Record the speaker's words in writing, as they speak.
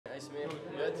Nice to meet you.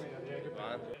 Good? Yeah, good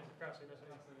Man.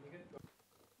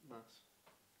 Nice.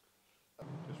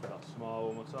 Just for that smile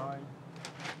one more time.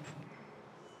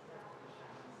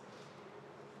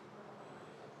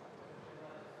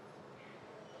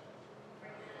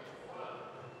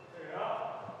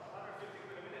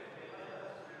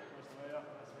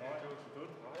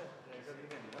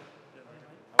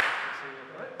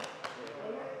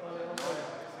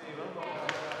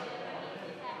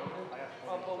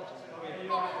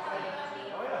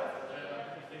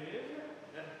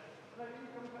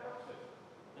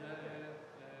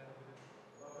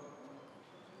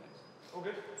 All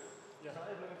good? Yeah.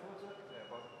 Looking forward to it? Yeah,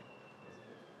 bud.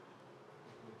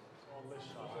 On this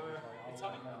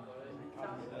side.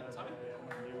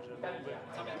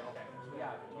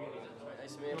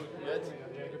 Nice to meet you. Good?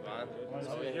 Yeah, good. Man. Nice to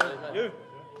How are meet you? you.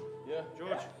 Yeah.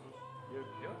 George. You.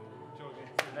 George.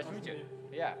 Nice to meet you.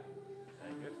 Yeah.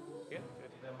 Good. Good.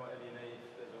 Then what do you need?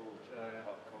 There's all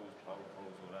cold,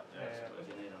 all that. Yeah. What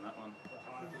do you need on that one?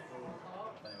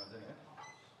 Anyone's in it?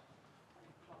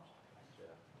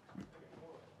 Yeah.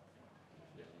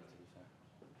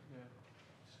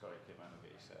 Just got to get man and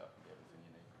get you set up and get everything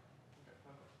you need.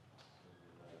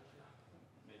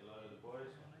 Meet a load of the boys.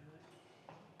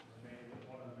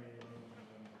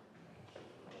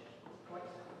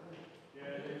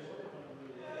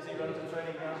 Is he running to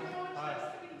training now?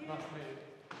 Hi. Nice to meet you.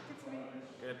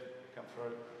 Good. Come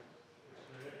through.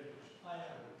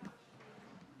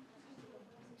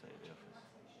 Take the office.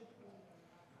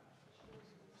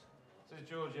 So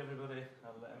George, everybody.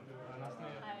 I'll let him. Nice to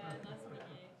meet you. Hi, nice to meet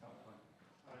you.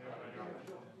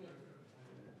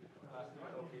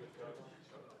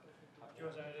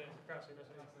 George, how are you doing? Krausie,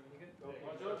 nice to meet you.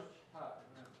 Good? Hi,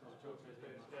 George.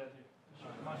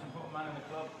 Most important man in the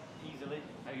club, easily.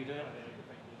 How you doing?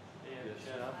 Yeah,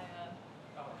 shut up.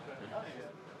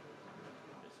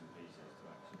 Bits and pieces to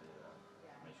actually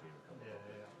make sure you recover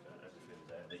everything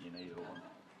there that you need or want.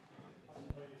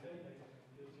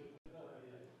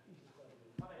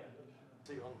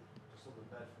 See you on just on the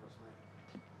bed for us, mate.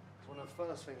 So one of the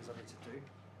first things I need to do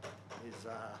is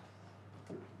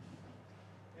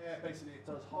basically it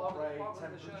does heart rate,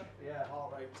 temperature. Yeah,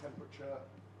 heart rate, temperature.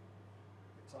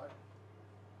 It's like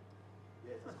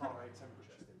it does heart rate,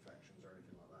 temperature, infections or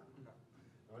anything like that. No.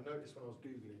 Now, I noticed when I was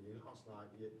googling you last night,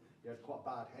 you had quite a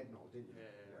bad head nod, didn't you?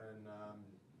 Yeah. And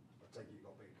I take it you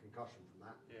got a big concussion from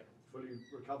that. Yeah. Fully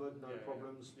recovered, no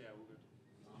problems. Yeah, all good.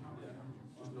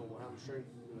 Just normal hamstring,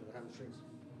 the hamstrings.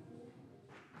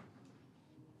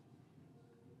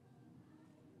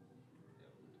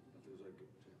 That feels very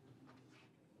good too.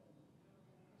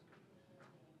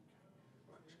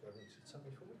 Right, just go over into the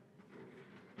tummy for me.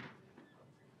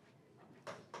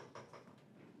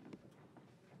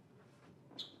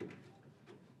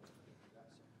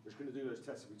 We're just going to do those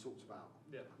tests that we talked about.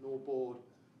 Yeah. Normal board,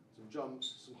 some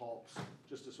jumps, some hops,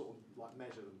 just to sort of like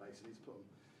measure them basically, to put them.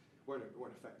 Won't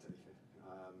affect anything.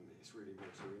 It's really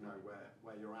more so we know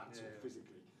where you're at sort of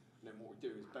physically, and then what we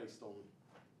do is based on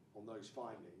those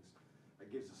findings, it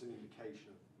gives us an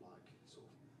indication of like sort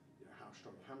of how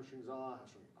strong your hamstrings are, how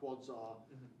strong your quads are,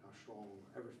 how strong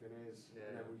everything is,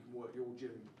 and then we can work your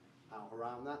gym out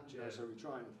around that. You know, so we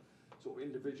try and sort of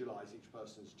individualise each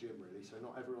person's gym really, so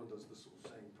not everyone does the sort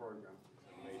of same program.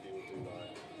 Maybe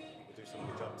we'll do some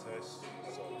of the jump tests,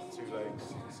 so 2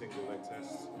 legs, single leg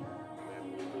tests, and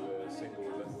then we'll do a single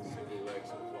leg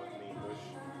sort of like knee push.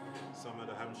 Some of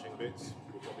the hamstring bits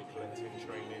we'll probably collect in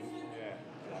training. Yeah.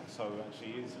 Like, so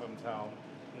actually his hometown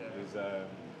is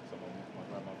some of my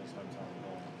grandmother's hometown as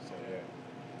well. So yeah,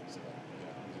 he's a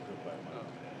good player, man.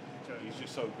 He's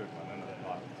just so good, man. And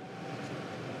like,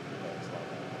 it's like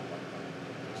that.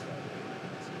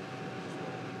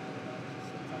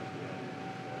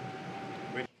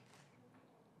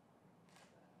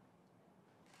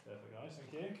 Perfect, guys.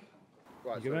 Thank you.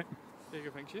 Right, You good, mate? Yeah,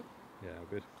 good, thank you. Yeah, all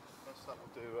good. First up,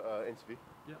 we'll do interview.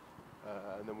 Yeah.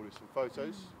 And then we'll do some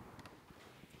photos.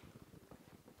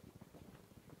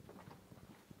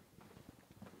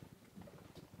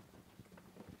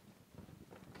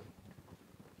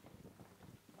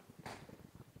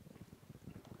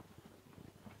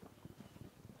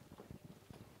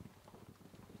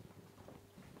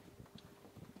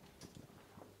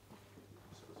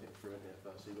 So we'll through in here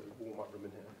first, so you've got your warm-up room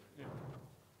in here. Yeah.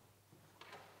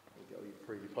 We'll get all your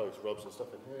pre, post rubs and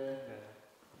stuff in here.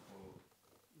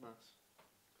 Nice.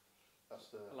 That's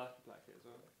the I like the black kit as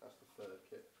well. That's the third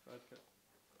kit. Third kit.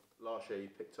 Last year you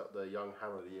picked up the Young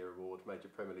Hammer of the Year award, made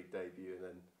your Premier League debut and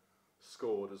then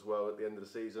scored as well at the end of the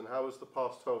season. How has the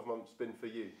past 12 months been for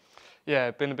you? Yeah,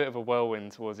 it's been a bit of a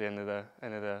whirlwind towards the end of the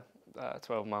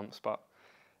 12 months, but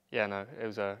yeah, no, it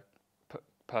was a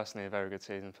personally a very good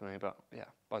season for me, but yeah,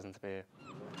 buzzing to be here.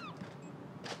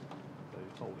 So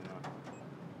just holding that.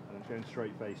 And then going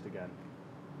straight faced again.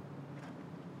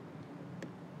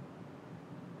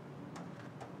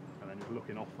 And then just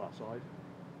looking off that side.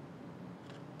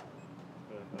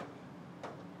 Perfect.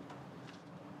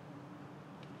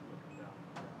 Looking down.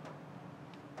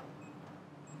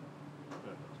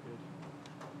 Perfect, that's good.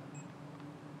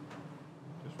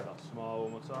 Just for that smile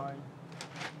one more time.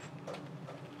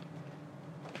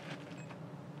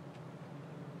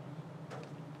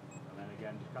 And then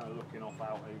again, just kind of looking off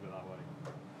out over that way.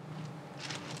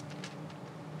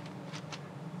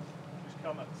 Just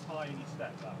come a tiny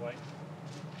step that way.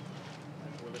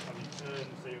 And we'll just have you turn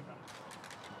so you can.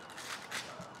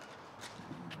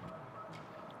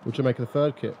 What do you make of the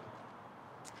third kit?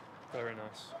 Very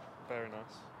nice, very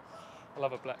nice. I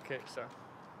love a black kit, so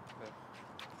yeah.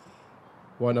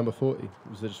 Why number 40?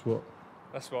 Was it just what?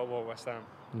 That's what I wore at West Ham.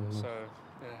 Mhm. So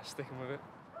yeah, sticking with it.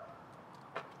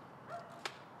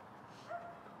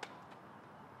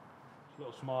 Just a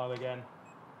little smile again.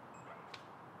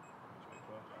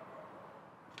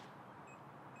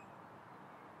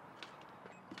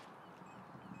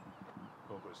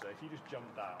 Cool, good. So if you just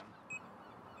jump down.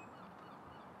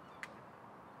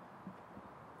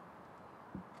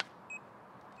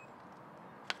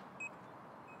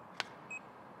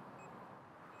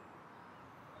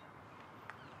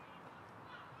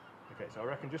 Okay, so I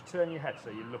reckon just turn your head so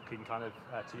you're looking kind of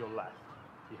to your left.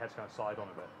 Your head's kind of side on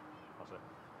a bit. That's it.